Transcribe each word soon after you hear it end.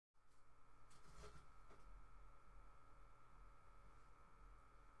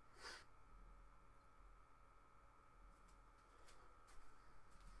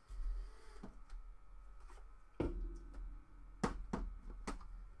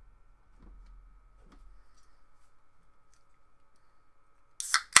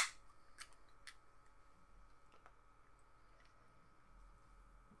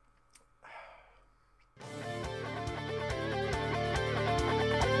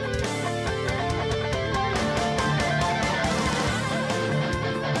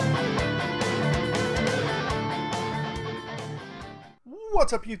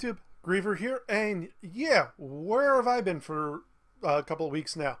What's up, YouTube? Griever here, and yeah, where have I been for a couple of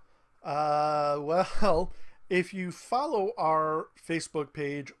weeks now? Well, if you follow our Facebook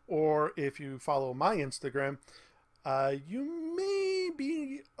page or if you follow my Instagram, you may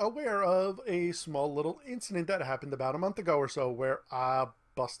be aware of a small little incident that happened about a month ago or so where I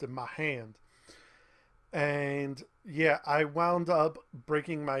busted my hand. And yeah, I wound up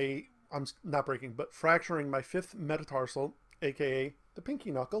breaking my, I'm not breaking, but fracturing my fifth metatarsal, aka the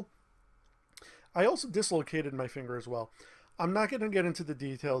pinky knuckle. I also dislocated my finger as well. I'm not going to get into the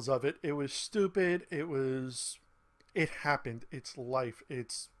details of it. It was stupid. It happened. It's life.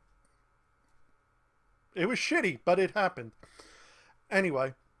 It was shitty, but it happened.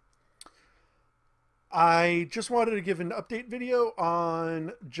 Anyway, I just wanted to give an update video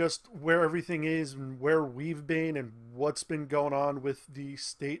on just where everything is and where we've been and what's been going on with the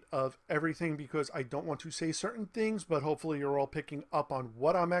state of everything, because I don't want to say certain things, but hopefully you're all picking up on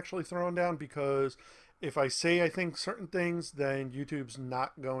what I'm actually throwing down, because if I say I think certain things, then YouTube's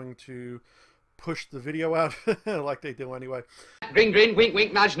not going to push the video out like they do anyway. Grin, grin, wink,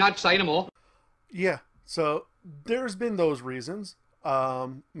 wink, nudge, nudge, say no more. Yeah, so there's been those reasons.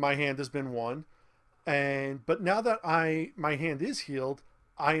 My hand has been one. But now that my hand is healed,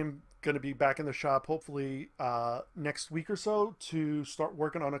 I am going to be back in the shop hopefully next week or so to start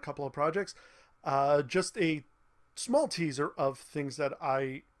working on a couple of projects. Just a small teaser of things that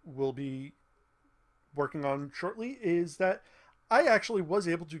I will be working on shortly is that I actually was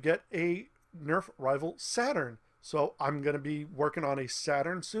able to get a Nerf rival Saturn. So I'm going to be working on a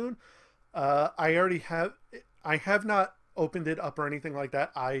Saturn soon. I have not opened it up or anything like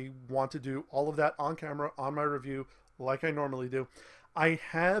that. I want to do all of that on camera on my review like I normally do. I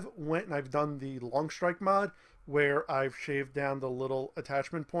have went and I've done the long strike mod where I've shaved down the little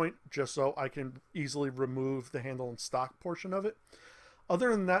attachment point just so I can easily remove the handle and stock portion of it.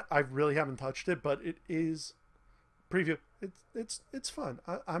 Other than that, I really haven't touched it, but it is preview. It's fun.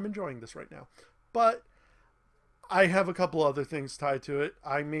 I'm enjoying this right now. But I have a couple other things tied to it.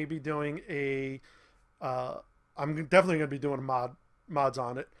 I may be doing a I'm definitely going to be doing mods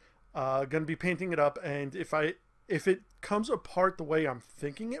on it. Going to be painting it up, and if it comes apart the way I'm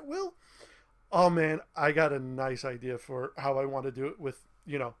thinking it will, oh man, I got a nice idea for how I want to do it with,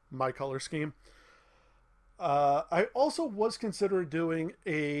 you know, my color scheme. I also was considering doing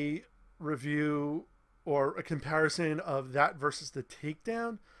a review or a comparison of that versus the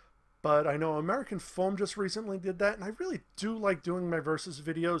Takedown, but I know American Foam just recently did that, and I really do like doing my versus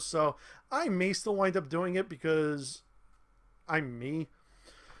videos, so I may still wind up doing it because I'm me,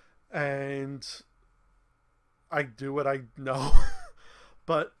 and I do what I know.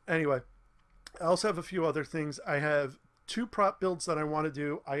 But anyway, I also have a few other things. I have two prop builds that I want to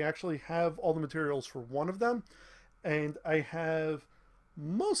do. I actually have all the materials for one of them, and I have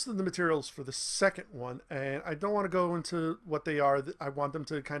most of the materials for the second one, and I don't want to go into what they are. I want them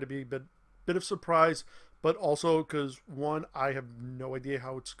to kind of be a bit of surprise, but also because, one, I have no idea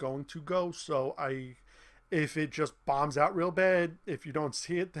how it's going to go, so if it just bombs out real bad, if you don't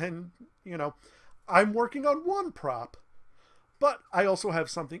see it, then, you know, I'm working on one prop. But I also have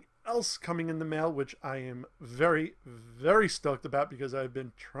something else coming in the mail, which I am very, very stoked about, because I've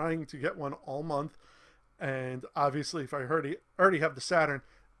been trying to get one all month. And obviously, if I already have the Saturn,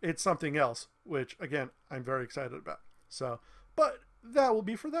 it's something else, which, again, I'm very excited about. So, but that will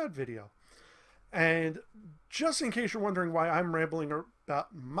be for that video. And just in case you're wondering why I'm rambling about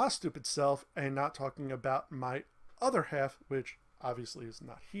my stupid self and not talking about my other half, which obviously is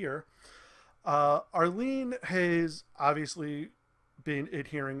not here, Arlene has obviously been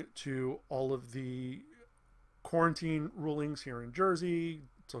adhering to all of the quarantine rulings here in Jersey,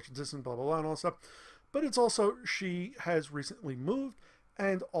 social distance, blah, blah, blah, and all that stuff. But it's also, she has recently moved,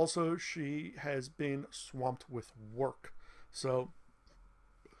 and also she has been swamped with work. So,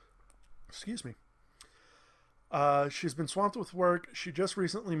 excuse me. She's been swamped with work. She just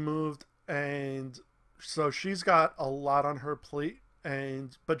recently moved, and so she's got a lot on her plate.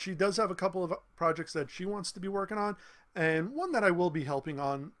 But she does have a couple of projects that she wants to be working on, and one that I will be helping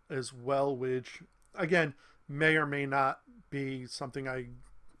on as well, which, again, may or may not be something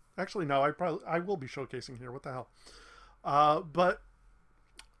actually, no, I will be showcasing here. What the hell? But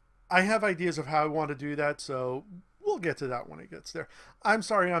I have ideas of how I want to do that, so we'll get to that when it gets there. I'm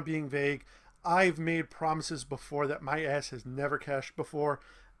sorry I'm being vague. I've made promises before that my ass has never cashed before,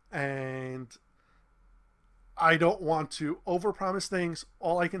 and I don't want to overpromise things.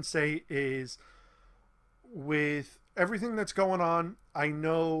 All I can say is, with everything that's going on, I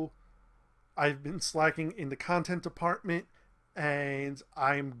know I've been slacking in the content department, and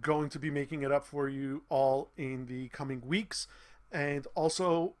I'm going to be making it up for you all in the coming weeks. And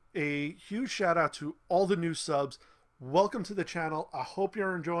also a huge shout out to all the new subs. Welcome to the channel. I hope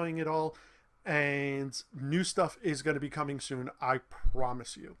you're enjoying it all. And new stuff is going to be coming soon, I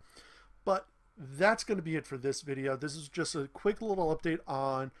promise you. But that's going to be it for this video. This is just a quick little update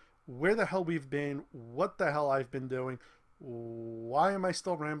on where the hell we've been, what the hell I've been doing, why am I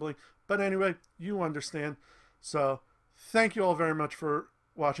still rambling. But anyway, you understand. So thank you all very much for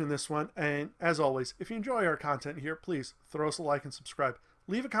watching this one. And as always, if you enjoy our content here, please throw us a like and subscribe.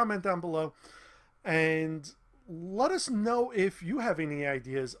 Leave a comment down below. And let us know if you have any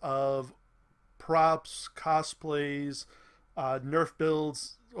ideas of props, cosplays, Nerf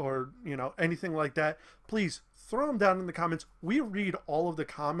builds, or anything like that. Please throw them down in the comments. We read all of the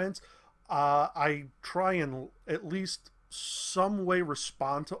comments. I try and at least some way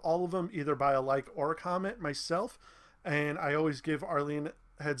respond to all of them, either by a like or a comment myself. And I always give Arlene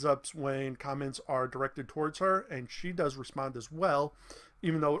heads ups when comments are directed towards her, and she does respond as well.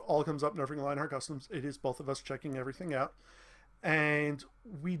 Even though it all comes up Nerfing Lionheart Customs, it is both of us checking everything out. And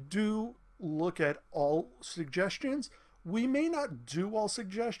we do look at all suggestions. We may not do all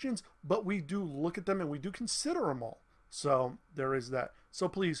suggestions, but we do look at them and we do consider them all. So there is that. So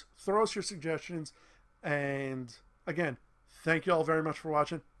please throw us your suggestions. And again, thank you all very much for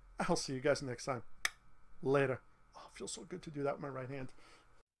watching. I'll see you guys next time. Later. Oh, it feels so good to do that with my right hand.